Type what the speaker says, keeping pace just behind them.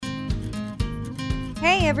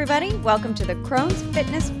Hey everybody, welcome to the Crohn's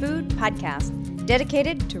Fitness Food Podcast,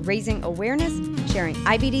 dedicated to raising awareness, sharing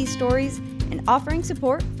IBD stories, and offering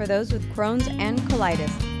support for those with Crohn's and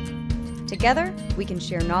colitis. Together, we can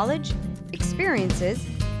share knowledge, experiences,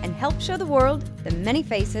 and help show the world the many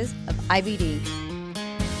faces of IBD.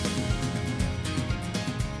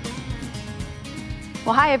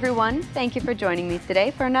 Well, hi everyone. Thank you for joining me today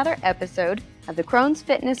for another episode of the Crohn's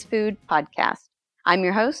Fitness Food Podcast. I'm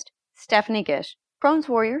your host, Stephanie Gish, Crohn's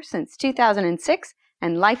warrior since 2006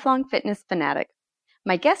 and lifelong fitness fanatic.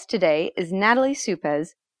 My guest today is Natalie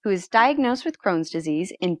Supez, who is diagnosed with Crohn's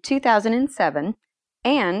disease in 2007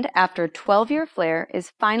 and, after a 12-year flare,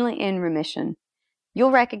 is finally in remission.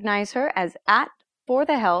 You'll recognize her as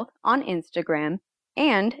 @forthehealth on Instagram,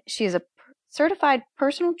 and she is a certified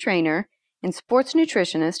personal trainer and sports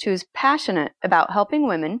nutritionist who is passionate about helping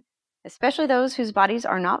women, especially those whose bodies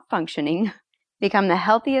are not functioning, become the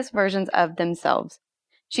healthiest versions of themselves.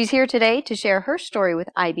 She's here today to share her story with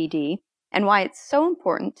IBD and why it's so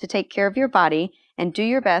important to take care of your body and do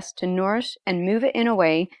your best to nourish and move it in a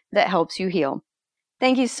way that helps you heal.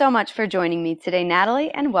 Thank you so much for joining me today, Natalie,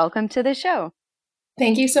 and welcome to the show.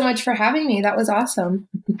 Thank you so much for having me. That was awesome.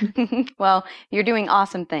 Well, you're doing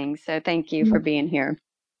awesome things, so thank you for being here.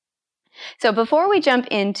 So before we jump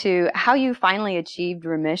into how you finally achieved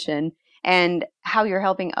remission and how you're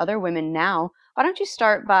helping other women now, why don't you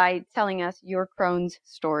start by telling us your Crohn's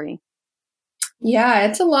story? Yeah,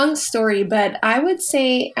 it's a long story, but I would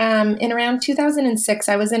say in around 2006,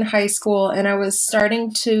 I was in high school and I was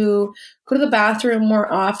starting to go to the bathroom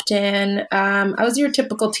more often. I was your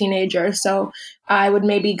typical teenager, so I would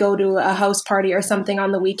maybe go to a house party or something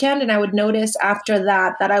on the weekend, and I would notice after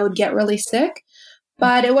that I would get really sick.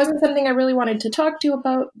 But it wasn't something I really wanted to talk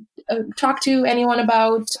to anyone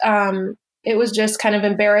about. It was just kind of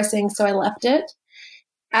embarrassing, so I left it.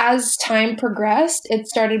 As time progressed, it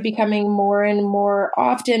started becoming more and more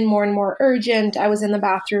often, more and more urgent. I was in the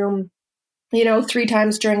bathroom, 3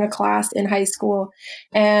 times during a class in high school.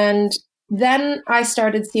 And then I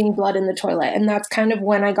started seeing blood in the toilet. And that's kind of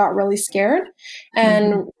when I got really scared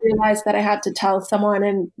and realized that I had to tell someone,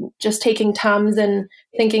 and just taking Tums and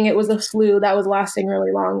thinking it was a flu that was lasting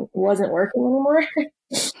really long wasn't working anymore.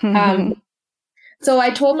 So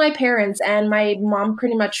I told my parents, and my mom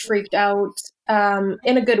pretty much freaked out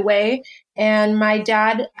in a good way. And my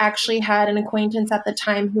dad actually had an acquaintance at the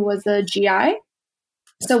time who was a GI.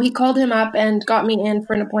 So he called him up and got me in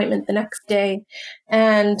for an appointment the next day.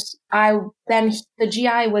 And the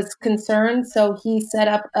GI was concerned, so he set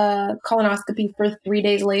up a colonoscopy for 3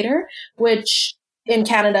 days later, which in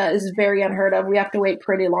Canada is very unheard of. We have to wait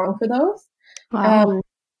pretty long for those. Wow.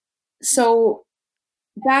 So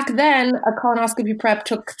back then, a colonoscopy prep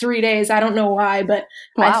took 3 days. I don't know why, but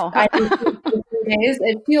Wow. I think it took 3 days.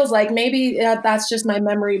 It feels like maybe that's just my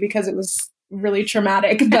memory because it was really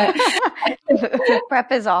traumatic. But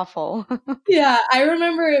Prep is awful. yeah, I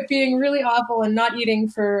remember it being really awful and not eating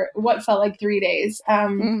for what felt like 3 days.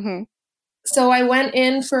 So I went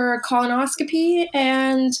in for a colonoscopy,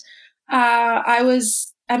 and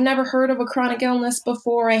I've never heard of a chronic illness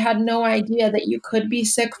before. I had no idea that you could be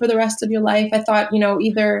sick for the rest of your life. I thought,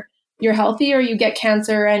 either you're healthy or you get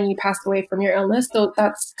cancer and you pass away from your illness. So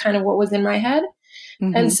that's kind of what was in my head.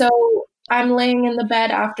 And so I'm laying in the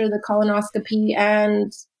bed after the colonoscopy,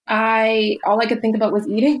 and all I could think about was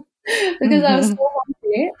eating because I was so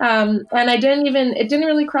hungry. And it didn't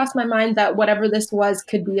really cross my mind that whatever this was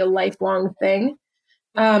could be a lifelong thing.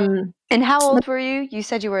 And how old were you? You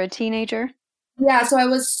said you were a teenager? Yeah, so I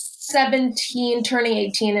was 17, turning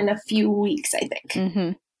 18 in a few weeks, I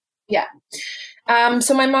think. Yeah.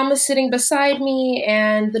 So my mom was sitting beside me,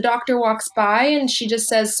 and the doctor walks by, and she just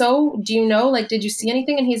says, "So, do you know, did you see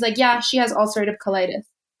anything?" And he's like, "Yeah, she has ulcerative colitis,"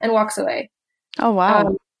 and walks away. Oh,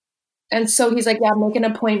 wow. And so he's like, "Yeah, make an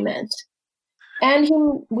appointment."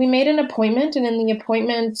 And we made an appointment, and in the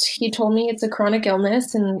appointment, he told me it's a chronic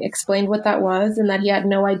illness and explained what that was, and that he had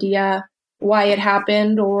no idea why it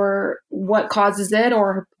happened or what causes it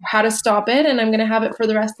or how to stop it, and I'm going to have it for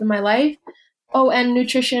the rest of my life. Oh, and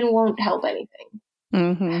nutrition won't help anything.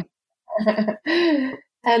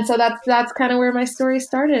 And so that's kind of where my story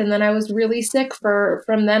started. And then I was really sick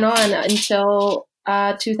from then on until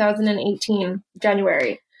 2018,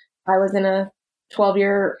 January. I was in a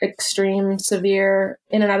 12-year extreme, severe,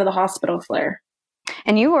 in and out of the hospital flare.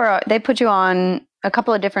 And they put you on a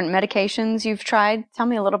couple of different medications you've tried. Tell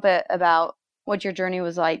me a little bit about what your journey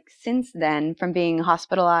was like since then, from being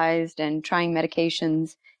hospitalized and trying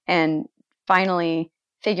medications and finally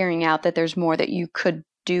figuring out that there's more that you could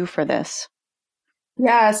do for this.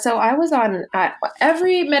 Yeah, so I was on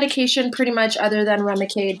every medication pretty much other than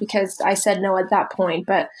Remicade because I said no at that point.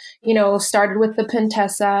 But, started with the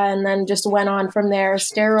Pentessa and then just went on from there.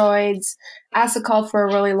 Steroids, Asacol for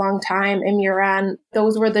a really long time, Imuran.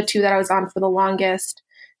 Those were the two that I was on for the longest.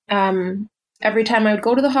 Um, every time I would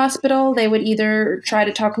go to the hospital, they would either try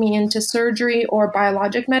to talk me into surgery or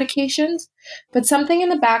biologic medications. But something in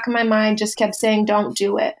the back of my mind just kept saying, don't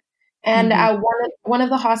do it. And Mm-hmm. one of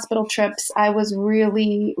the hospital trips, I was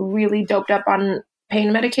really, really doped up on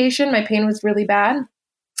pain medication. My pain was really bad.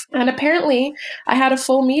 And apparently, I had a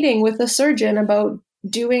full meeting with a surgeon about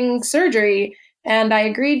doing surgery. And I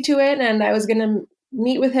agreed to it. And I was going to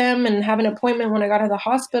meet with him and have an appointment when I got to the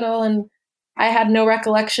hospital. And I had no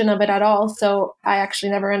recollection of it at all. So I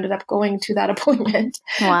actually never ended up going to that appointment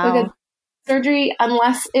because Wow. surgery,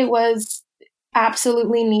 unless it was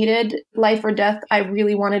absolutely needed, life or death, I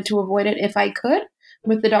really wanted to avoid it if I could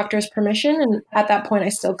with the doctor's permission. And at that point, I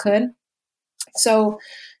still could. So,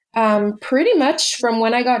 pretty much from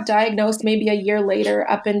when I got diagnosed, maybe a year later,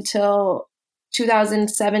 up until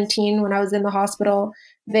 2017, when I was in the hospital,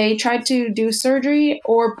 they tried to do surgery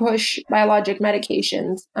or push biologic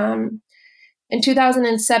medications. In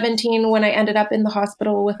 2017, when I ended up in the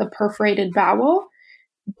hospital with a perforated bowel,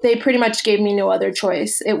 they pretty much gave me no other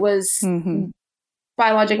choice. It was Mm-hmm.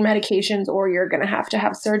 biologic medications or you're going to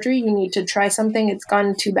have surgery. You need to try something. It's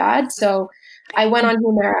gone too bad. So I went on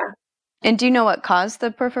Humira. And do you know what caused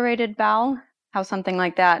the perforated bowel? How something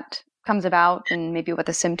like that comes about and maybe what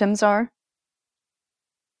the symptoms are?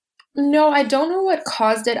 No, I don't know what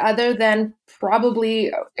caused it other than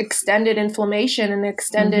probably extended inflammation and Mm-hmm.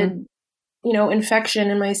 extended, infection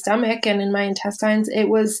in my stomach and in my intestines. It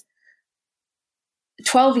was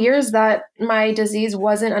 12 years that my disease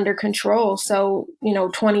wasn't under control. So,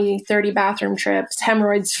 20, 30 bathroom trips,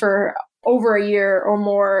 hemorrhoids for over a year or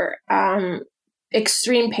more,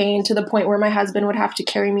 extreme pain to the point where my husband would have to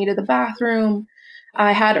carry me to the bathroom.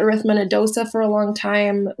 I had erythema nodosa for a long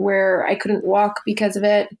time where I couldn't walk because of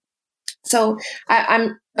it. So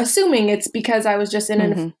I'm assuming it's because I was just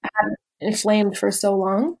Mm-hmm. inflamed for so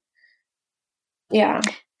long. Yeah.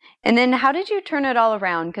 And then how did you turn it all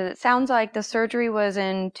around? Because it sounds like the surgery was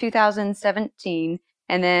in 2017.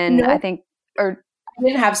 And then I No, think, or, I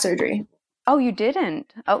didn't have surgery. oh, you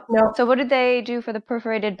didn't. Oh, No, so what did they do for the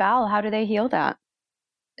perforated bowel? How do they heal that?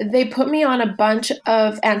 they put me on a bunch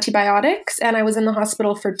of antibiotics and I was in the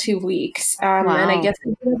hospital for 2 weeks. And I Wow. guess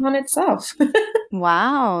it did on itself.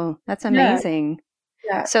 Wow. That's Yeah. amazing.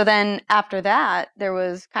 Yeah. So then after that, there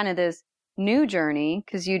was kind of this new journey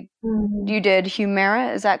because you Mhm. you did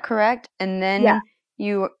Humira, is that correct? Yeah. And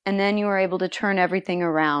then you were able to turn everything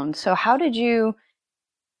around. So how did you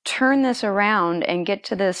turn this around and get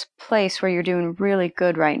to this place where you're doing really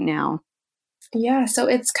good right now? Yeah. So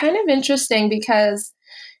it's kind of interesting because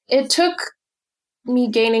it took me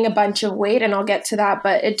gaining a bunch of weight, and I'll get to that,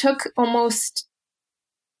 but it took almost,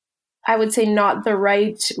 I would say, not the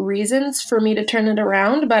right reasons for me to turn it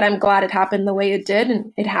around, but I'm glad it happened the way it did,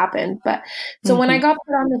 and it happened. But so when I Hmm. got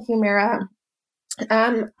put on the Humira,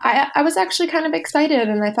 I was actually kind of excited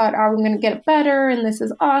and I thought, oh, I'm going to get better and this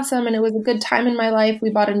is awesome. And it was a good time in my life. We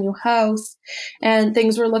bought a new house and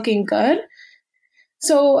things were looking good.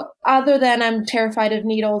 So, other than I'm terrified of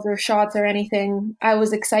needles or shots or anything, I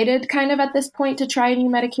was excited kind of at this point to try a new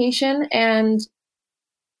medication. And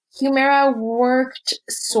Humira worked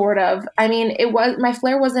sort of. I mean, my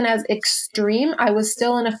flare wasn't as extreme. I was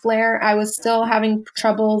still in a flare. I was still having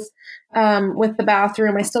troubles with the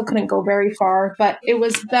bathroom. I still couldn't go very far, but it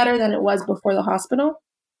was better than it was before the hospital.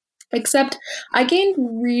 Except I gained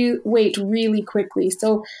weight really quickly.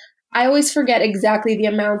 So I always forget exactly the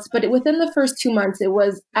amounts, but within the first 2 months, it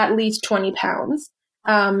was at least 20 pounds,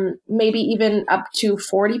 maybe even up to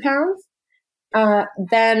 40 pounds.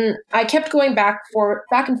 Then I kept going back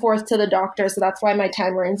and forth to the doctor, so that's why my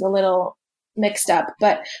timeline's a little mixed up.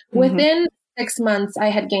 But Hmm. within 6 months,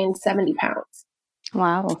 I had gained 70 pounds,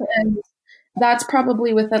 Wow. and that's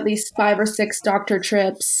probably with at least 5 or 6 doctor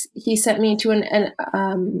trips. He sent me to an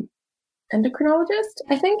endocrinologist,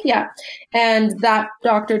 I think, yeah, and that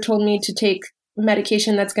doctor told me to take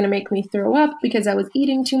medication that's going to make me throw up because I was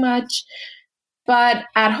eating too much. But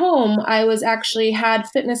at home, I was actually had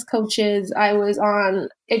fitness coaches. I was on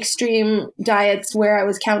extreme diets where I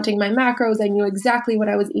was counting my macros. I knew exactly what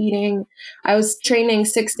I was eating. I was training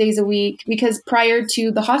 6 days a week because prior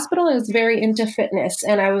to the hospital, I was very into fitness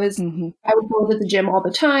and Hmm. I would go to the gym all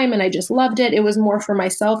the time and I just loved it. It was more for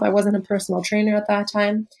myself. I wasn't a personal trainer at that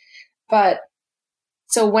time. But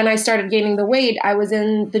So when I started gaining the weight, I was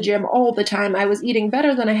in the gym all the time. I was eating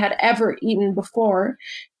better than I had ever eaten before,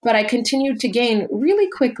 but I continued to gain really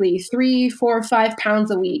quickly, 3, 4, 5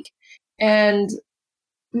 pounds a week. And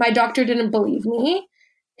my doctor didn't believe me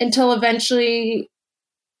until eventually,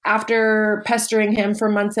 after pestering him for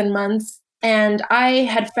months and months. And I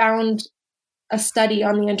had found a study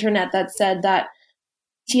on the internet that said that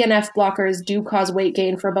TNF blockers do cause weight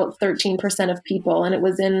gain for about 13% of people, and it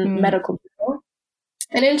was in medical journal.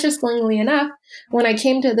 And interestingly enough, when I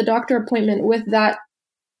came to the doctor appointment with that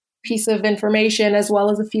piece of information, as well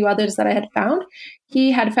as a few others that I had found,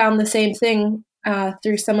 he had found the same thing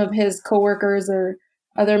through some of his coworkers or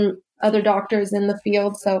other doctors in the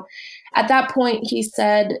field. So at that point, he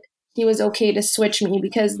said he was okay to switch me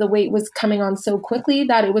because the weight was coming on so quickly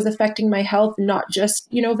that it was affecting my health, not just,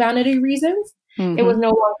 vanity reasons. Mm-hmm. It was no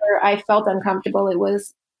longer, I felt uncomfortable. It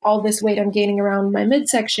was all this weight I'm gaining around my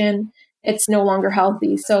midsection. It's no longer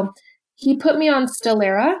healthy. So he put me on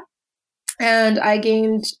Stelara, and I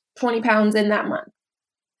gained 20 pounds in that month.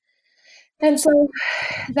 And so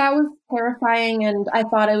that was terrifying, and I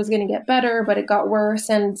thought I was going to get better, but it got worse.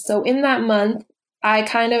 And so in that month, I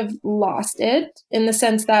kind of lost it, in the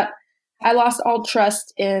sense that I lost all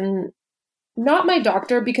trust in not my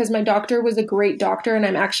doctor, because my doctor was a great doctor and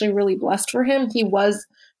I'm actually really blessed for him. He was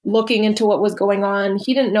looking into what was going on.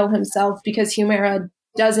 He didn't know himself, because Humira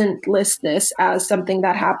doesn't list this as something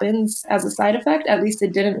that happens as a side effect. At least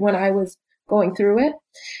it didn't when I was going through it.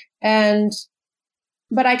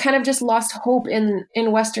 But I kind of just lost hope in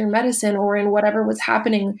Western medicine or in whatever was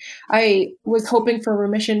happening. I was hoping for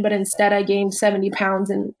remission, but instead I gained 70 pounds,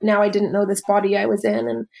 and now I didn't know this body I was in,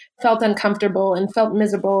 and felt uncomfortable and felt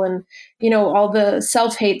miserable, and, all the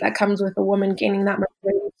self-hate that comes with a woman gaining that much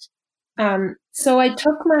weight. So I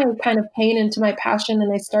took my kind of pain into my passion,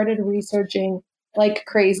 and I started researching like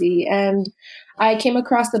crazy. And I came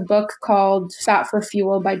across a book called Fat for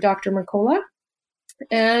Fuel by Dr. Mercola,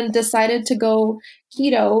 and decided to go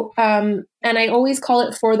keto. And I always call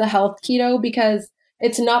it for the health keto, because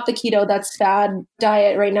it's not the keto that's fad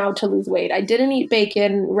diet right now to lose weight. I didn't eat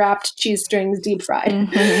bacon, wrapped cheese strings, deep fried.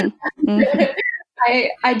 Mm-hmm. Mm-hmm.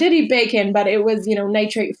 I did eat bacon, but it was,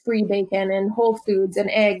 nitrate-free bacon and whole foods and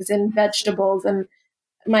eggs and vegetables. And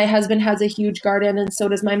my husband has a huge garden, and so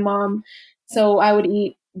does my mom. So I would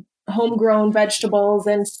eat homegrown vegetables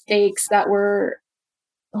and steaks that were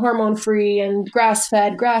hormone-free and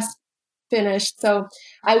grass-fed, grass-finished. So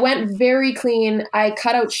I went very clean. I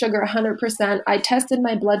cut out sugar 100%. I tested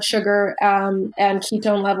my blood sugar and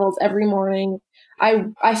ketone levels every morning.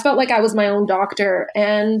 I felt like I was my own doctor.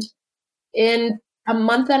 And in a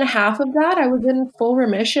month and a half of that, I was in full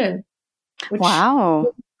remission.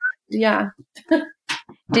 Wow. Yeah.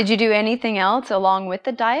 Did you do anything else along with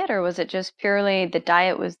the diet, or was it just purely the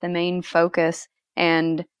diet was the main focus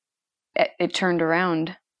and it turned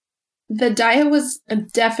around? The diet was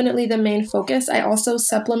definitely the main focus. I also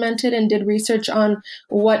supplemented and did research on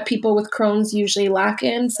what people with Crohn's usually lack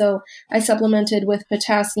in. So I supplemented with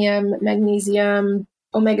potassium, magnesium,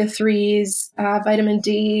 omega-3s, vitamin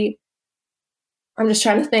D. I'm just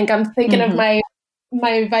trying to think. I'm thinking of my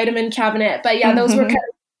vitamin cabinet. But yeah, those were kind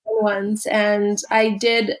of the ones. And I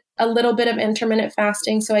did a little bit of intermittent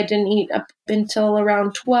fasting, so I didn't eat up until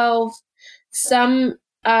around 12. Some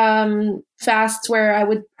fasts where I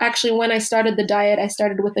would actually, when I started the diet, I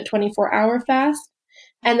started with a 24-hour fast.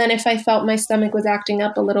 And then if I felt my stomach was acting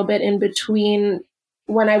up a little bit in between,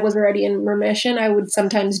 when I was already in remission, I would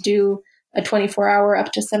sometimes do a 24-hour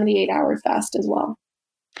up to 78-hour fast as well.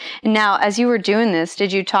 Now, as you were doing this,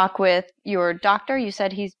 did you talk with your doctor? You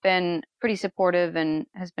said he's been pretty supportive and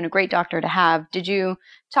has been a great doctor to have. Did you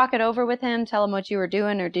talk it over with him, tell him what you were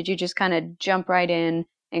doing, or did you just kind of jump right in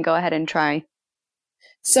and go ahead and try?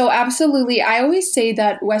 So absolutely. I always say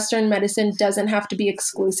that Western medicine doesn't have to be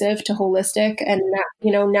exclusive to holistic and,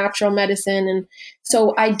 natural medicine. And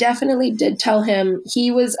so I definitely did tell him.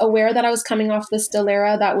 He was aware that I was coming off the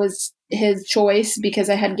Stelara. That was his choice because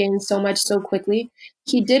I had gained so much so quickly.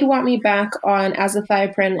 He did want me back on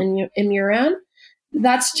azathioprine and Imuran.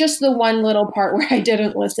 That's just the one little part where I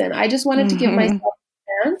didn't listen. I just wanted to give myself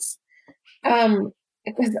a chance.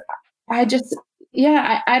 Because I just,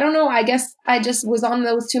 I don't know. I guess I just was on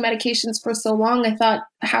those two medications for so long. I thought,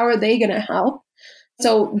 how are they going to help?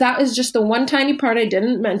 So that is just the one tiny part I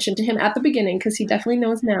didn't mention to him at the beginning, because he definitely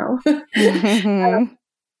knows now.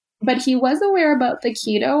 But he was aware about the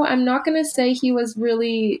keto. I'm not going to say he was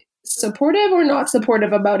really supportive or not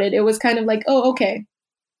supportive about it. It was kind of like, oh, okay,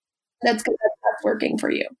 that's good. That's working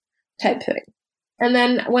for you type thing. And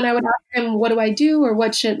then when I would ask him, what do I do? Or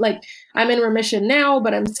what should, I'm in remission now,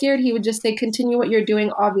 but I'm scared, he would just say, continue what you're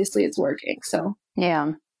doing. Obviously it's working. So Yeah.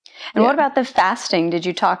 And what Yeah. about the fasting? Did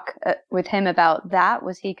you talk with him about that?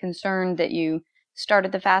 Was he concerned that you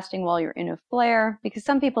started the fasting while you're in a flare? Because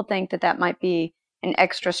some people think that that might be an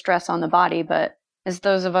extra stress on the body, but as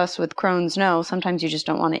those of us with Crohn's know, sometimes you just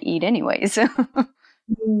don't want to eat anyways.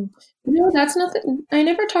 Mm. No, that's nothing. I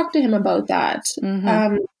never talked to him about that. Hmm.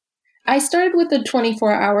 Um, I started with the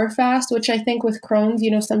 24-hour fast, which I think with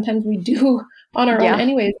Crohn's, sometimes we do on our own Yeah.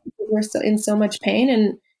 anyways, because we're so in so much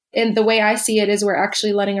pain. And the way I see it is we're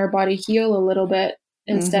actually letting our body heal a little bit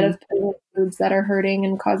instead Hmm. of putting in foods that are hurting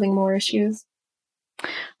and causing more issues.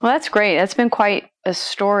 Well, that's great. That's been quite a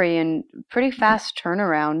story and pretty fast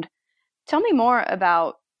turnaround. Tell me more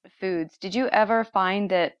about foods. Did you ever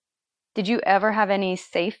have any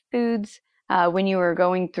safe foods when you were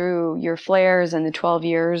going through your flares and the 12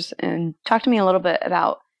 years? And talk to me a little bit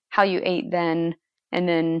about how you ate then, and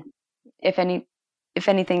then if any, if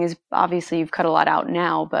anything is obviously you've cut a lot out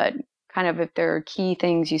now, but kind of if there are key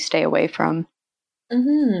things you stay away from.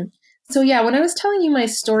 Hmm. So yeah, when I was telling you my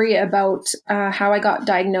story about how I got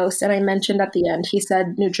diagnosed, and I mentioned at the end, he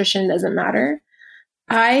said nutrition doesn't matter.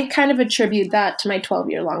 I kind of attribute that to my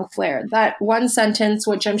 12-year long flare. That one sentence,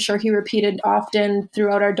 which I'm sure he repeated often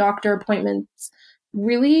throughout our doctor appointments,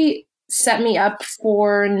 really set me up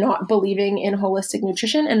for not believing in holistic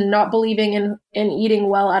nutrition and not believing in eating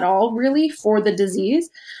well at all, really, for the disease.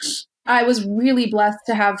 I was really blessed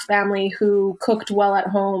to have family who cooked well at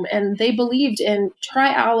home, and they believed in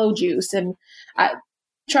try aloe juice and uh,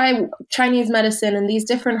 try Chinese medicine and these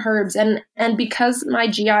different herbs. And because my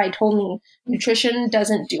GI told me nutrition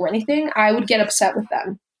doesn't do anything, I would get upset with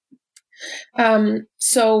them.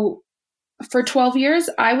 So for 12 years,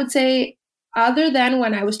 I would say, other than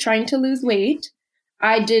when I was trying to lose weight,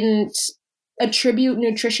 I didn't attribute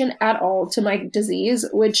nutrition at all to my disease,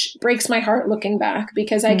 which breaks my heart looking back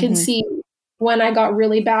because I can Hmm. see when I got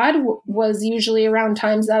really bad was usually around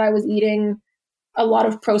times that I was eating a lot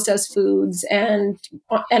of processed foods and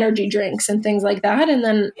energy drinks and things like that. And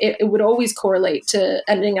then it would always correlate to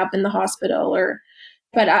ending up in the hospital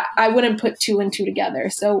but I wouldn't put two and two together.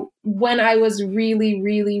 So when I was really,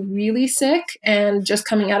 really, really sick and just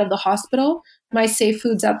coming out of the hospital, my safe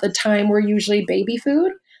foods at the time were usually baby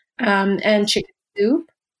food and chicken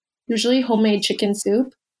soup, usually homemade chicken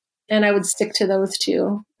soup. And I would stick to those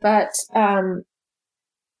two. But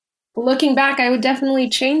looking back, I would definitely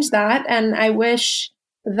change that. And I wish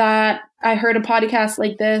that I heard a podcast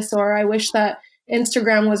like this, or I wish that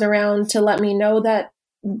Instagram was around to let me know that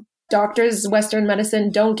doctors, Western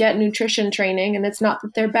medicine, don't get nutrition training. And it's not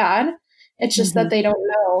that they're bad, it's just Hmm. that they don't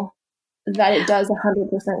know that it does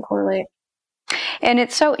 100% correlate. And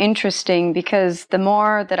it's so interesting because the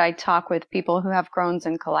more that I talk with people who have Crohn's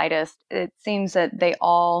and colitis, it seems that they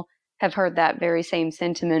all have heard that very same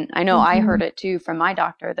sentiment. I know I Mm-hmm. heard it too from my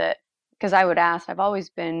doctor that because I would ask, I've always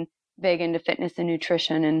been big into fitness and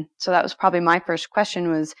nutrition. And so that was probably my first question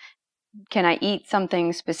was, can I eat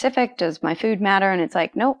something specific? Does my food matter? And it's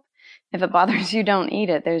like, nope. If it bothers you, don't eat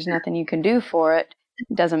it. There's nothing you can do for it.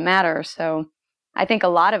 It doesn't matter. So I think a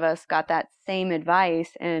lot of us got that same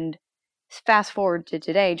advice. And fast forward to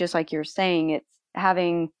today, just like you're saying, it's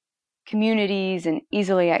having communities and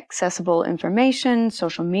easily accessible information,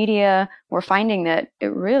 social media. We're finding that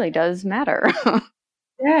it really does matter.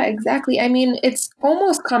 Yeah, exactly. I mean, it's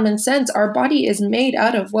almost common sense. Our body is made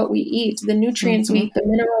out of what we eat, the nutrients we Hmm. eat, the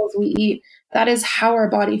minerals we eat. That is how our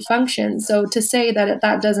body functions. So to say that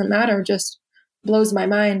that doesn't matter just blows my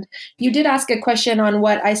mind. You did ask a question on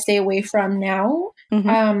what I stay away from now. Hmm.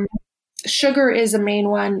 Um, Sugar is a main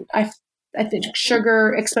one. I think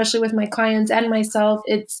sugar, especially with my clients and myself,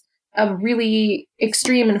 it's a really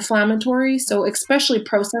extreme inflammatory. So especially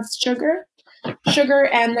processed sugar,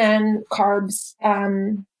 and then carbs,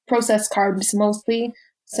 processed carbs mostly.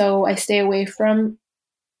 So I stay away from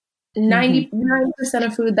Hmm. 99%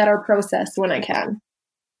 of food that are processed when I can.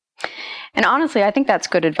 And honestly, I think that's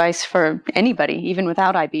good advice for anybody, even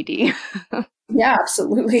without IBD. Yeah,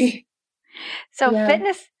 absolutely. So Yeah.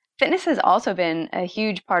 fitness has also been a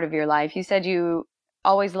huge part of your life. You said you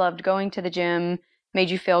always loved going to the gym, made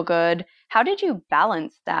you feel good. How did you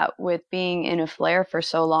balance that with being in a flare for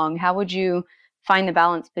so long? How would you find the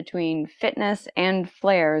balance between fitness and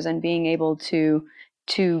flares and being able to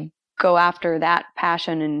go after that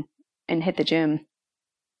passion and hit the gym?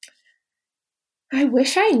 I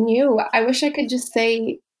wish I knew. I wish I could just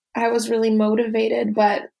say I was really motivated,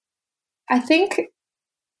 but I think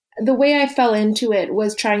the way I fell into it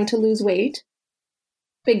was trying to lose weight,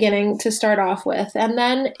 beginning to start off with. And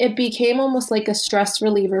then it became almost like a stress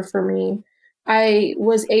reliever for me I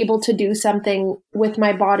was able to do something with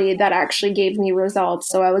my body that actually gave me results.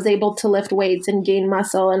 So I was able to lift weights and gain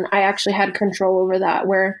muscle, and I actually had control over that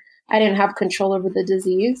where I didn't have control over the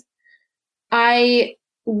disease. I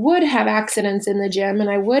would have accidents in the gym and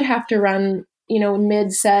I would have to run,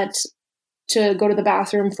 mid set to go to the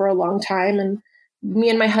bathroom for a long time. And me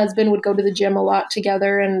and my husband would go to the gym a lot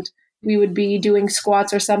together, and we would be doing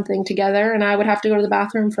squats or something together. And I would have to go to the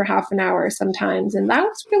bathroom for half an hour sometimes. And that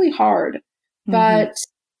was really hard, Mm-hmm. but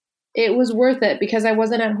it was worth it because I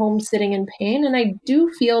wasn't at home sitting in pain. And I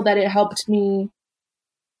do feel that it helped me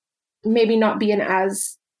maybe not be in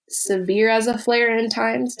as severe as a flare in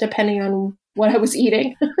times, depending on what I was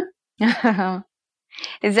eating.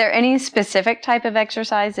 Is there any specific type of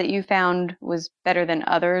exercise that you found was better than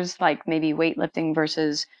others, like maybe weightlifting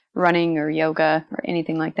versus running or yoga or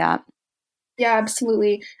anything like that? Yeah,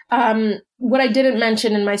 absolutely. What I didn't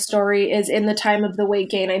mention in my story is in the time of the weight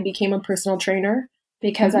gain, I became a personal trainer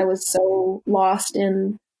because Mm-hmm. I was so lost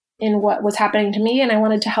in what was happening to me, and I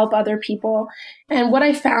wanted to help other people. And what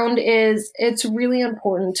I found is it's really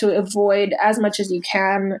important to avoid as much as you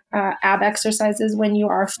can ab exercises when you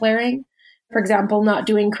are flaring. For example, not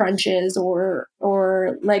doing crunches or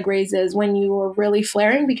leg raises when you are really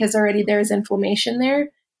flaring because already there's inflammation there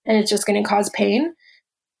and it's just going to cause pain.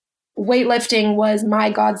 Weightlifting was my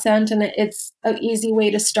godsend, and it's an easy way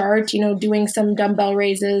to start, doing some dumbbell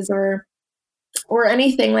raises or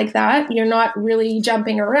anything like that. You're not really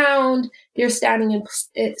jumping around, you're standing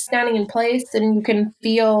in place, and you can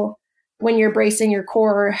feel when you're bracing your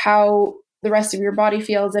core how the rest of your body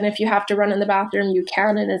feels. And if you have to run in the bathroom, you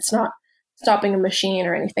can, and it's not stopping a machine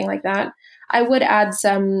or anything like that. I would add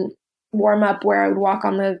some warm up where I would walk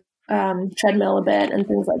on the treadmill a bit and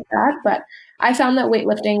things like that. But I found that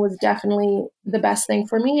weightlifting was definitely the best thing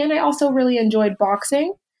for me. And I also really enjoyed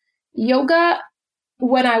boxing. Yoga,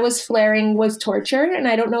 when I was flaring, was torture. And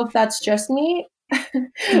I don't know if that's just me, but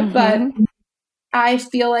Mm-hmm. I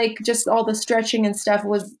feel like just all the stretching and stuff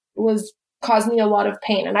was caused me a lot of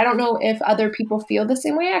pain. And I don't know if other people feel the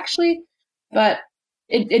same way actually, but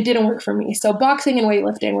it didn't work for me. So boxing and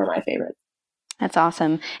weightlifting were my favorites. That's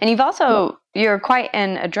awesome. And you're quite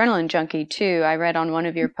an adrenaline junkie too. I read on one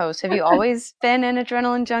of your posts. Have you always been an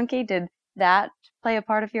adrenaline junkie? Did that play a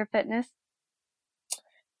part of your fitness?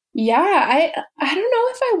 Yeah, I don't know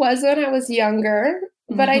if I was when I was younger,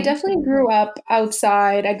 but I Mm-hmm. definitely grew up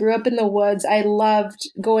outside. I grew up in the woods. I loved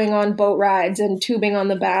going on boat rides and tubing on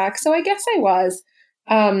the back. So I guess I was.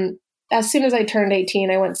 Um, as soon as I turned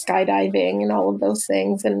 18, I went skydiving and all of those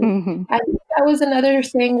things. And Mm-hmm. I think that was another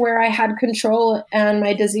thing where I had control and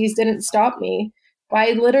my disease didn't stop me.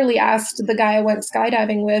 I literally asked the guy I went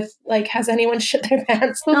skydiving with, like, has anyone shit their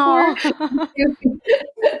pants before? Oh,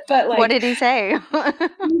 But what like, did he say?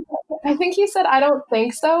 I think he said, I don't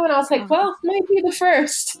think so. And I was like, Oh. well, might be the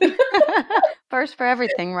first. Yeah, First for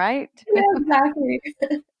everything, right? exactly.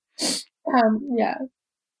 Yeah.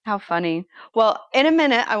 How funny. Well, in a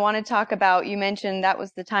minute, I want to talk about, you mentioned that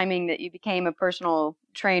was the timing that you became a personal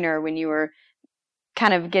trainer when you were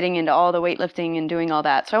kind of getting into all the weightlifting and doing all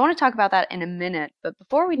that. So I want to talk about that in a minute. But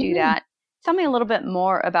before we do Mhm. that, tell me a little bit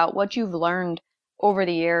more about what you've learned over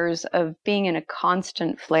the years of being in a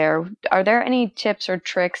constant flare. Are there any tips or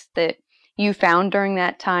tricks that you found during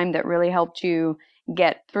that time that really helped you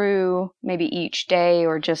get through maybe each day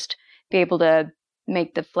or just be able to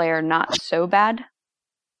make the flare not so bad?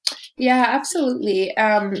 Yeah, absolutely.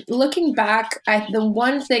 Looking back, the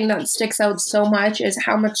one thing that sticks out so much is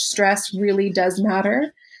how much stress really does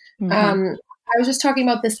matter. Hmm. Um, I was just talking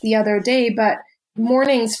about this the other day, but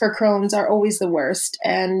mornings for Crohn's are always the worst.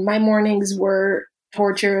 And my mornings were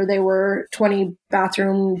torture. They were 20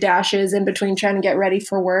 bathroom dashes in between trying to get ready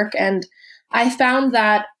for work. And I found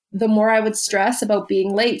that the more I would stress about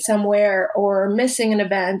being late somewhere or missing an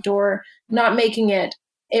event or not making it,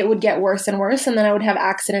 it would get worse and worse. And then I would have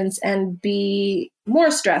accidents and be more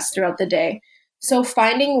stressed throughout the day. So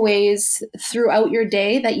finding ways throughout your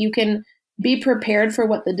day that you can be prepared for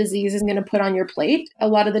what the disease is going to put on your plate. A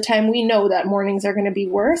lot of the time, we know that mornings are going to be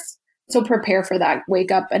worse. So prepare for that.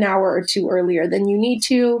 Wake up an hour or two earlier than you need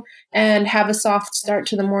to and have a soft start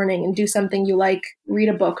to the morning and do something you like, read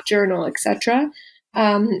a book, journal, etc.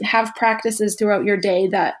 Have practices throughout your day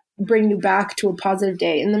that bring you back to a positive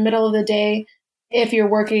day. In the middle of the day, if you're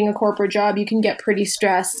working a corporate job, you can get pretty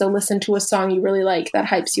stressed. So listen to a song you really like that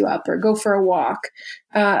hypes you up, or go for a walk.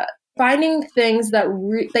 Uh, Finding things that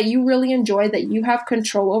you really enjoy, that you have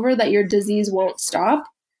control over, that your disease won't stop.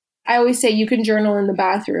 I always say you can journal in the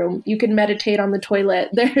bathroom, you can meditate on the toilet.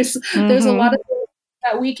 There's a lot Hmm. of things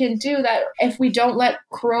that we can do that if we don't let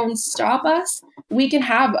Crohn's stop us, we can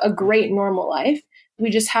have a great normal life. we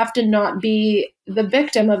just have to not be the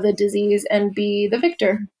victim of the disease and be the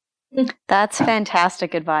victor. That's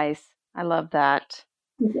fantastic advice. I love that.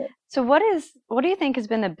 So what do you think has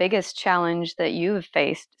been the biggest challenge that you have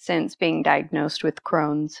faced since being diagnosed with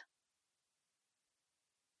Crohn's?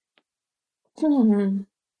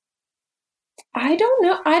 I don't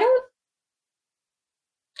know.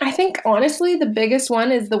 I think honestly, the biggest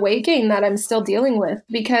one is the weight gain that I'm still dealing with,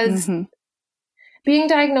 because being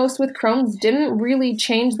diagnosed with Crohn's didn't really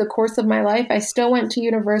change the course of my life. I still went to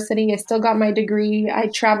university. I still got my degree. I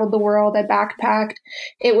traveled the world. I backpacked.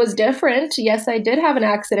 It was different. Yes, I did have an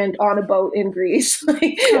accident on a boat in Greece with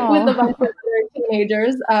a bunch of other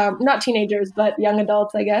teenagers. Not teenagers, but young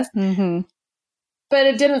adults, I guess. But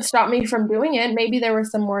it didn't stop me from doing it. Maybe there were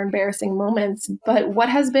some more embarrassing moments. But what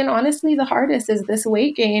has been honestly the hardest is this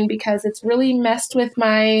weight gain, because it's really messed with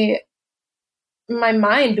my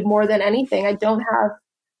mind more than anything. I don't have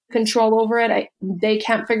control over it. They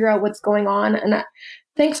can't figure out what's going on. And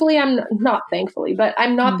thankfully, I'm not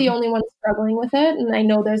the only one struggling with it. And I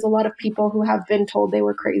know there's a lot of people who have been told they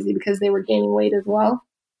were crazy because they were gaining weight as well.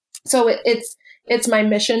 So it's my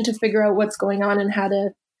mission to figure out what's going on and how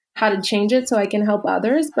to change it so I can help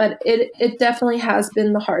others. But it definitely has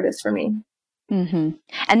been the hardest for me. And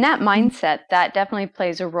that mindset, that definitely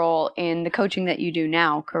plays a role in the coaching that you do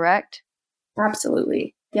now, correct?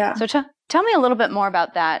 Absolutely. Yeah. So tell me a little bit more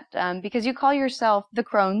about that, because you call yourself the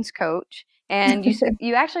Crohn's coach, and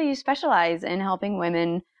you specialize in helping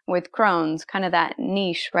women with Crohn's, kind of that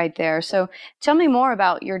niche right there. So tell me more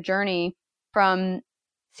about your journey from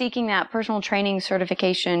seeking that personal training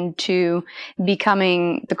certification to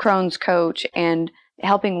becoming the Crohn's coach and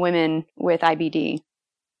helping women with IBD.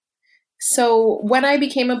 So when I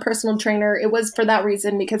became a personal trainer, it was for that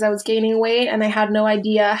reason, because I was gaining weight and I had no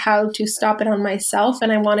idea how to stop it on myself.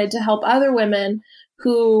 And I wanted to help other women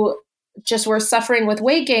who just were suffering with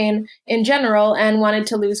weight gain in general and wanted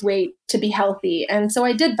to lose weight to be healthy. And so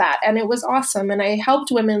I did that, and it was awesome. And I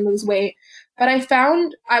helped women lose weight, but I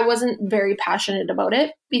found I wasn't very passionate about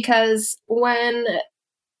it, because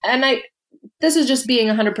this is just being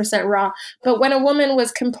 100% raw. But when a woman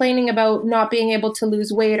was complaining about not being able to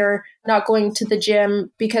lose weight or not going to the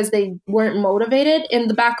gym because they weren't motivated, in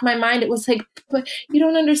the back of my mind, it was like, but you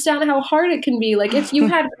don't understand how hard it can be. Like, if you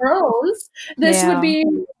had Crohn's, this would be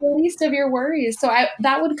the least of your worries. So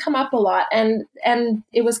that would come up a lot. And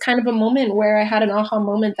it was kind of a moment where I had an aha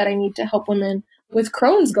moment that I need to help women with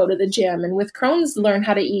Crohn's go to the gym, and with Crohn's learn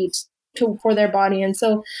how to eat for their body. And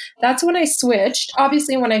so that's when I switched.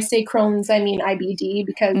 Obviously, when I say Crohn's, I mean IBD,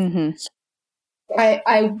 because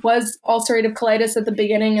I was ulcerative colitis at the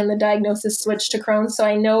beginning, and the diagnosis switched to Crohn's. So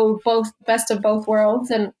I know best of both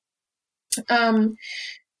worlds. And when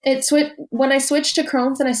I switched to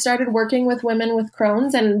Crohn's and I started working with women with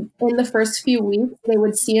Crohn's, and in the first few weeks, they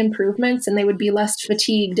would see improvements and they would be less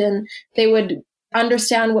fatigued, and they would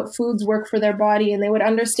understand what foods work for their body, and they would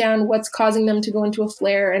understand what's causing them to go into a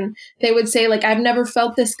flare. And they would say, like, I've never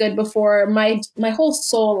felt this good before. My whole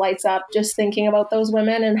soul lights up just thinking about those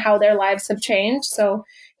women and how their lives have changed. So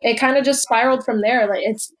it kind of just spiraled from there. Like,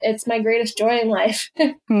 it's my greatest joy in life.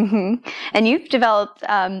 And you've developed,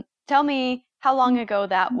 tell me how long ago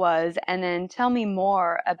that was, and then tell me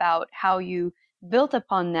more about how you built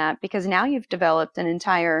upon that, because now you've developed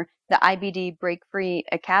the IBD Break Free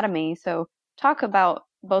Academy. So talk about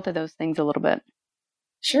both of those things a little bit.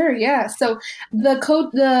 Sure, yeah. So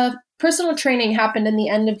the personal training happened in the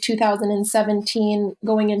end of 2017,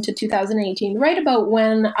 going into 2018, right about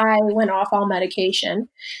when I went off all medication.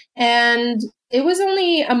 And it was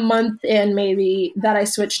only a month in, maybe, that I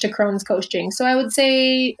switched to Crohn's coaching. So I would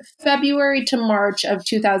say February to March of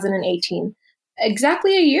 2018.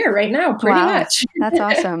 Exactly a year right now, pretty much. That's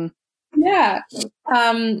awesome. Yeah.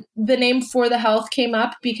 The name For the Health came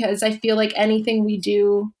up because I feel like anything we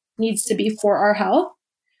do needs to be for our health.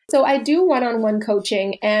 So I do one-on-one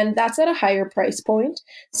coaching, and that's at a higher price point.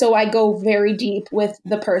 So I go very deep with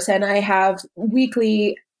the person. I have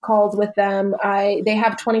weekly calls with them. They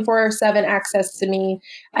have 24/7 access to me.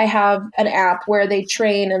 I have an app where they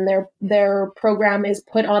train, and their program is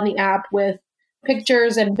put on the app with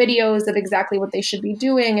pictures and videos of exactly what they should be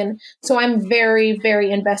doing. And so I'm very, very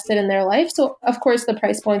invested in their life. So of course the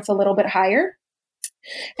price point's a little bit higher.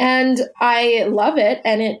 And I love it,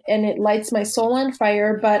 and it lights my soul on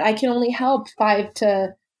fire, but I can only help 5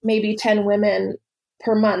 to maybe 10 women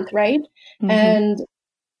per month, right? And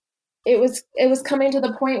it was coming to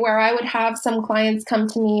the point where I would have some clients come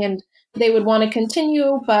to me and they would want to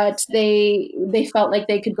continue, but they felt like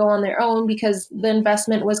they could go on their own because the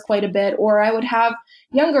investment was quite a bit. Or I would have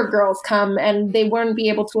younger girls come and they wouldn't be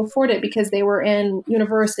able to afford it because they were in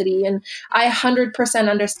university. And I 100%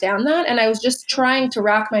 understand that. And I was just trying to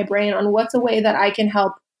rack my brain on what's a way that I can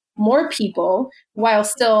help more people while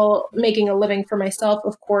still making a living for myself,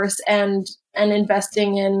 of course, and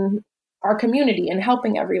investing in our community and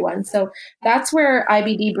helping everyone. So that's where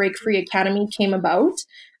IBD Break Free Academy came about.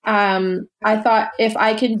 I thought if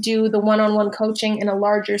I can do the one-on-one coaching in a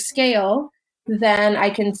larger scale, then I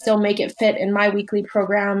can still make it fit in my weekly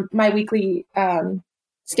program, my weekly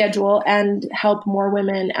schedule, and help more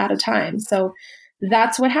women at a time. So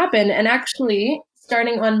that's what happened. And actually,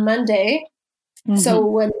 starting on Monday,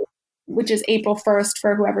 which is April 1st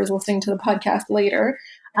for whoever's listening to the podcast later,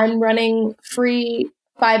 I'm running free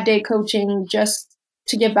 5-day coaching just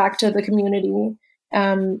to give back to the community.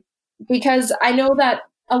 Because I know that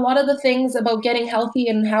a lot of the things about getting healthy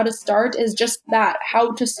and how to start is just that,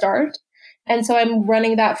 how to start. And so I'm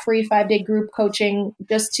running that free 5-day group coaching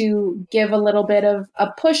just to give a little bit of a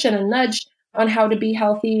push and a nudge on how to be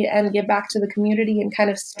healthy and give back to the community and kind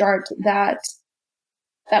of start that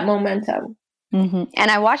momentum. And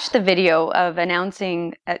I watched the video of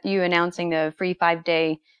you announcing the free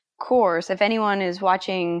 5-day course. If anyone is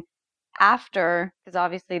watching after, because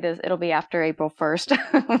obviously it'll be after April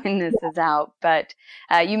 1st when this is out, but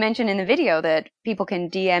you mentioned in the video that people can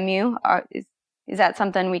DM you. Is that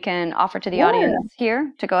something we can offer to the audience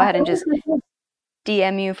here to go ahead and just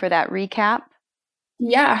DM you for that recap?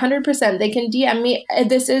 Yeah, 100%. They can DM me.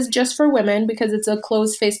 This is just for women because it's a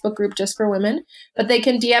closed Facebook group just for women. But they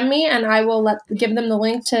can DM me and I will give them the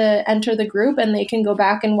link to enter the group and they can go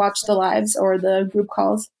back and watch the lives or the group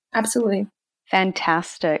calls. Absolutely.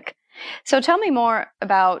 Fantastic. So tell me more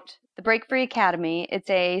about the Break Free Academy. It's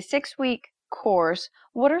a 6-week course.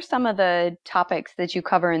 What are some of the topics that you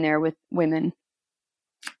cover in there with women?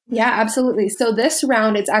 Yeah, absolutely. So this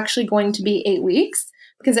round, it's actually going to be 8 weeks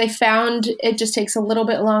because I found it just takes a little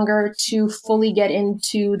bit longer to fully get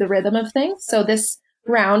into the rhythm of things. So this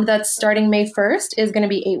round that's starting May 1st is going to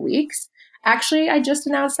be 8 weeks. Actually, I just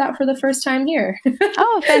announced that for the first time here.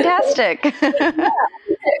 Oh, fantastic.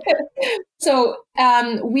 So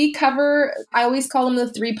we cover, I always call them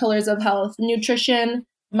the 3 pillars of health: nutrition,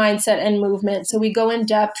 mindset, and movement. So we go in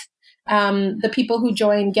depth. The people who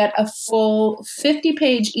join get a full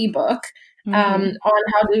 50-page ebook on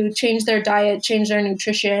how to change their diet, change their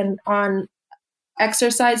nutrition, on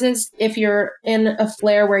exercises if you're in a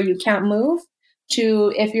flare where you can't move,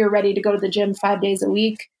 to if you're ready to go to the gym 5 days a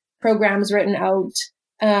week, programs written out.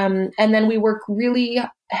 And then we work really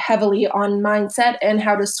heavily on mindset and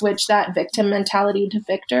how to switch that victim mentality to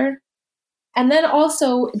victor. And then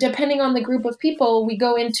also, depending on the group of people, we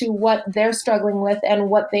go into what they're struggling with and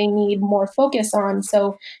what they need more focus on.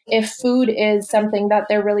 So if food is something that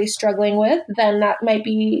they're really struggling with, then that might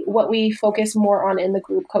be what we focus more on in the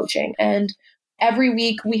group coaching. And every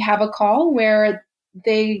week we have a call where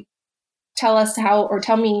they tell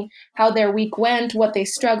me how their week went, what they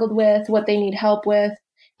struggled with, what they need help with.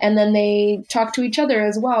 And then they talk to each other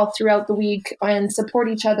as well throughout the week and support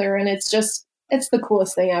each other. And it's the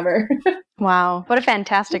coolest thing ever. Wow. What a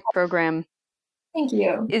fantastic program. Thank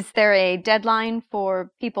you. Is there a deadline for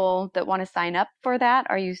people that want to sign up for that?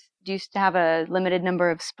 Do you have a limited number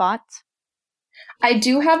of spots? I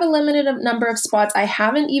do have a limited number of spots. I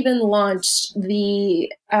haven't even launched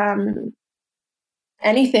the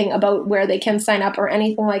anything about where they can sign up or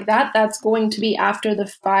anything like that. That's going to be after the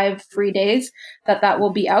 5 free days that will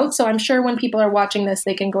be out. So I'm sure when people are watching this,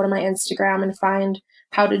 they can go to my Instagram and find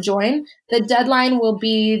how to join. The deadline will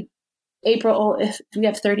be April. Do we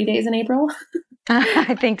have 30 days in April?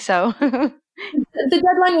 I think so. The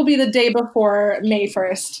deadline will be the day before May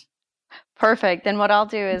 1st. Perfect. Then what I'll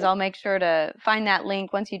do is I'll make sure to find that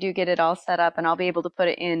link once you do get it all set up, and I'll be able to put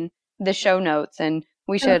it in the show notes. And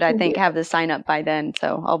we should, I think, have the sign up by then.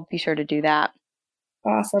 So I'll be sure to do that.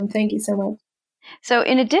 Awesome. Thank you so much. So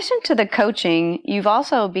in addition to the coaching, you've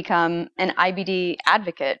also become an IBD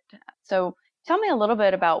advocate. So tell me a little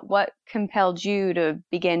bit about what compelled you to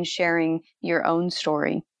begin sharing your own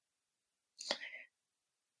story.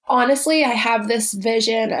 Honestly, I have this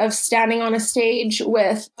vision of standing on a stage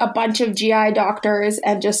with a bunch of GI doctors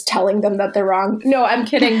and just telling them that they're wrong. No, I'm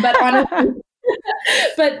kidding. But honestly,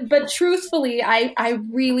 but truthfully, I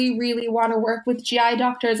really, really want to work with GI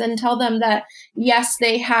doctors and tell them that, yes,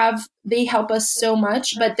 they help us so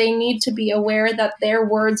much, but they need to be aware that their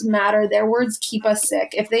words matter. Their words keep us sick.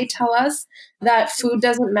 If they tell us that food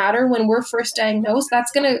doesn't matter when we're first diagnosed,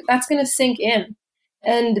 that's gonna sink in.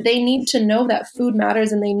 And they need to know that food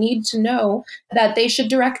matters, and they need to know that they should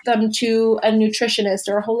direct them to a nutritionist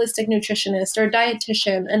or a holistic nutritionist or a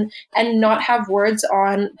dietitian, and not have words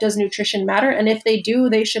on, does nutrition matter? And if they do,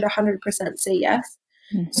 they should 100% say yes.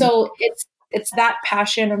 Mm-hmm. So it's that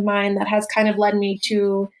passion of mine that has kind of led me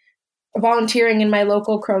to volunteering in my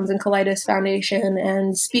local Crohn's and Colitis Foundation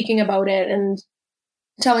and speaking about it and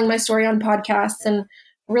telling my story on podcasts and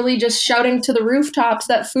really just shouting to the rooftops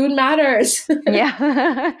that food matters.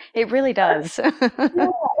 Yeah, it really does.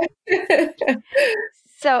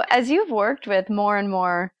 So as you've worked with more and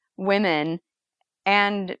more women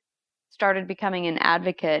and started becoming an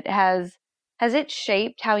advocate, has it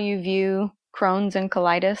shaped how you view Crohn's and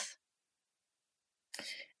colitis?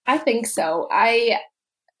 I think so.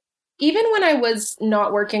 Even when I was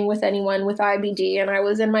not working with anyone with IBD and I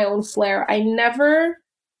was in my own flare, I never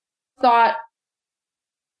thought,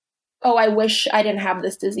 oh, I wish I didn't have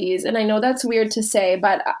this disease. And I know that's weird to say,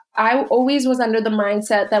 but I always was under the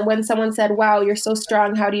mindset that when someone said, wow, you're so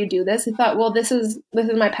strong, how do you do this? I thought, well, this is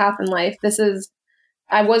my path in life.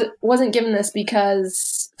 I wasn't given this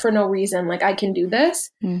because for no reason, like I can do this.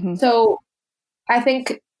 Mm-hmm. So I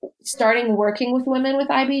think starting working with women with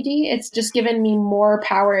IBD, it's just given me more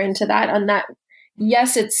power into that. On that,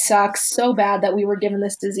 yes, it sucks so bad that we were given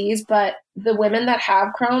this disease, but the women that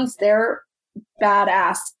have Crohn's, they're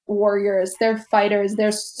badass warriors. They're fighters.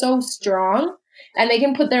 They're so strong, and they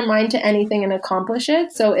can put their mind to anything and accomplish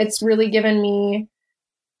it. So it's really given me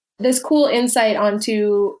this cool insight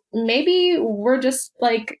onto maybe we're just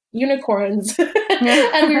like unicorns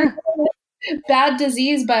and we're bad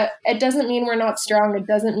disease, but it doesn't mean we're not strong. It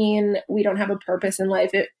doesn't mean we don't have a purpose in life.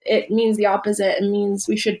 It means the opposite. It means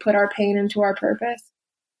we should put our pain into our purpose.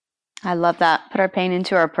 I love that. Put our pain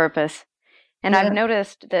into our purpose. And Yeah. I've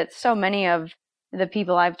noticed that so many of the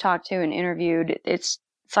people I've talked to and interviewed, it's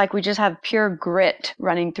like we just have pure grit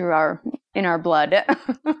running through in our blood.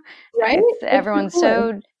 Right? Everyone's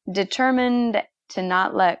so determined to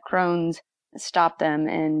not let Crohn's stop them,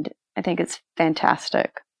 and I think it's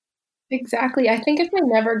fantastic. Exactly. I think if I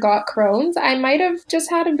never got Crohn's, I might have just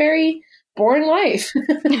had a very boring life.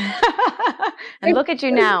 And look at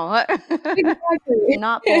you now. Exactly.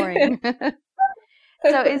 Not boring.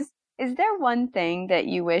 So is there one thing that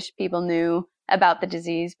you wish people knew about the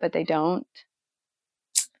disease, but they don't?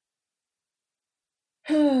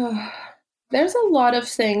 There's a lot of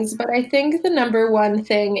things, but I think the number one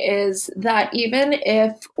thing is that even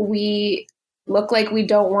if we look like we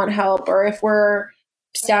don't want help or if we're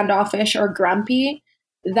standoffish or grumpy,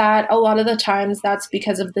 that a lot of the times that's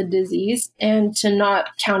because of the disease, and to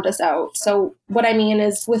not count us out. So what I mean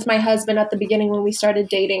is, with my husband at the beginning when we started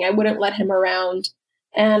dating, I wouldn't let him around,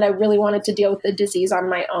 and I really wanted to deal with the disease on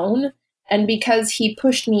my own. And because he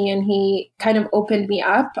pushed me and he kind of opened me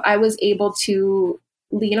up, I was able to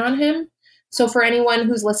lean on him. So for anyone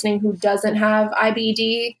who's listening who doesn't have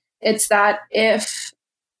IBD, it's that if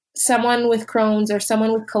someone with Crohn's or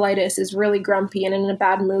someone with colitis is really grumpy and in a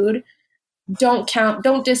bad mood, don't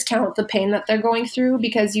discount the pain that they're going through,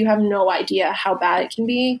 because you have no idea how bad it can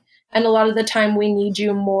be. And a lot of the time we need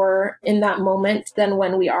you more in that moment than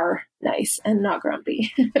when we are nice and not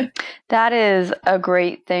grumpy. That is a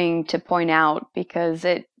great thing to point out, because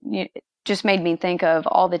it just made me think of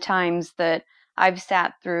all the times that I've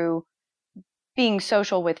sat through being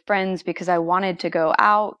social with friends because I wanted to go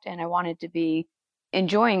out and I wanted to be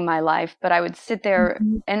enjoying my life, but I would sit there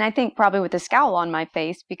and I think probably with a scowl on my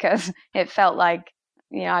face because it felt like,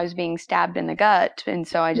 I was being stabbed in the gut. And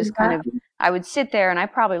so I just I would sit there and I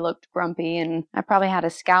probably looked grumpy and I probably had a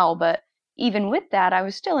scowl, but even with that, I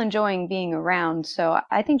was still enjoying being around. So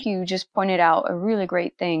I think you just pointed out a really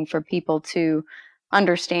great thing for people to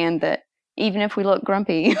understand, that even if we look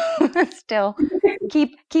grumpy, still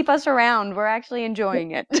keep us around. We're actually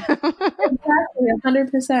enjoying it. Exactly,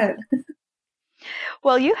 100%.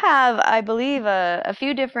 Well, you have, I believe, a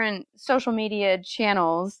few different social media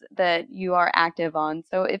channels that you are active on.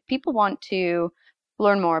 So if people want to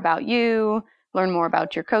learn more about you, learn more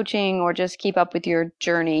about your coaching, or just keep up with your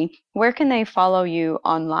journey, where can they follow you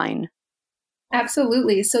online?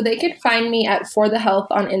 Absolutely. So they could find me at For the Health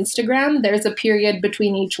on Instagram. There's a period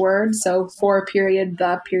between each word. So for period,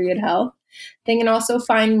 the period health. They can also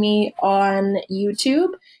find me on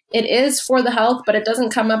YouTube. It is For the Health, but it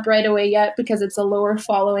doesn't come up right away yet because it's a lower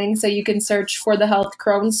following. So you can search For the Health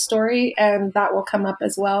Crohn's Story and that will come up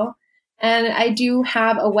as well. And I do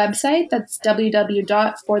have a website that's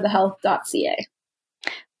www.forthehealth.ca.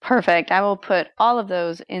 Perfect. I will put all of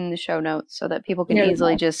those in the show notes so that people can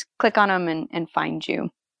easily just click on them and find you.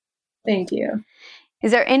 Thank you.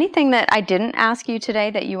 Is there anything that I didn't ask you today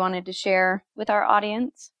that you wanted to share with our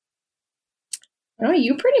audience? Oh,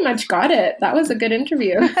 you pretty much got it. That was a good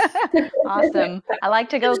interview. Awesome. I like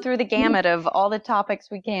to go through the gamut of all the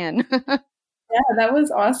topics we can. Yeah, that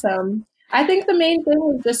was awesome. I think the main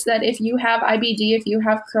thing is just that if you have IBD, if you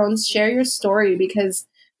have Crohn's, share your story because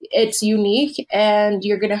it's unique and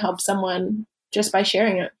you're going to help someone just by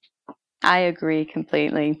sharing it. I agree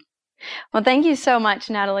completely. Well, thank you so much,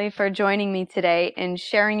 Natalie, for joining me today and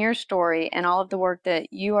sharing your story and all of the work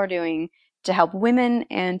that you are doing to help women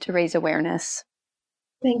and to raise awareness.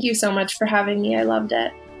 Thank you so much for having me. I loved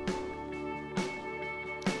it.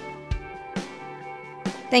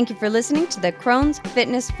 Thank you for listening to the Crohn's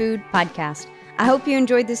Fitness Food Podcast. I hope you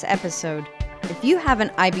enjoyed this episode. If you have an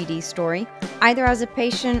IBD story, either as a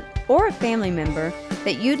patient or a family member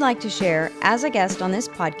that you'd like to share as a guest on this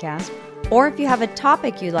podcast, or if you have a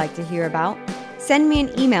topic you'd like to hear about, send me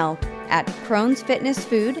an email at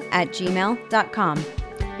crohnsfitnessfood@gmail.com.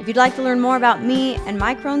 If you'd like to learn more about me and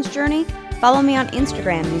my Crohn's journey, follow me on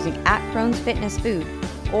Instagram using @Crohn'sFitnessFood,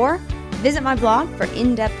 or visit my blog for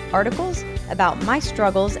in-depth articles about my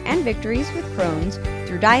struggles and victories with Crohn's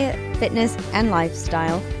through diet, fitness, and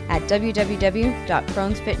lifestyle at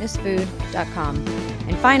www.crohnsfitnessfood.com.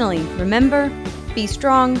 And finally, remember, be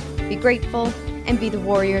strong, be grateful, and be the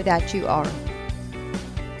warrior that you are.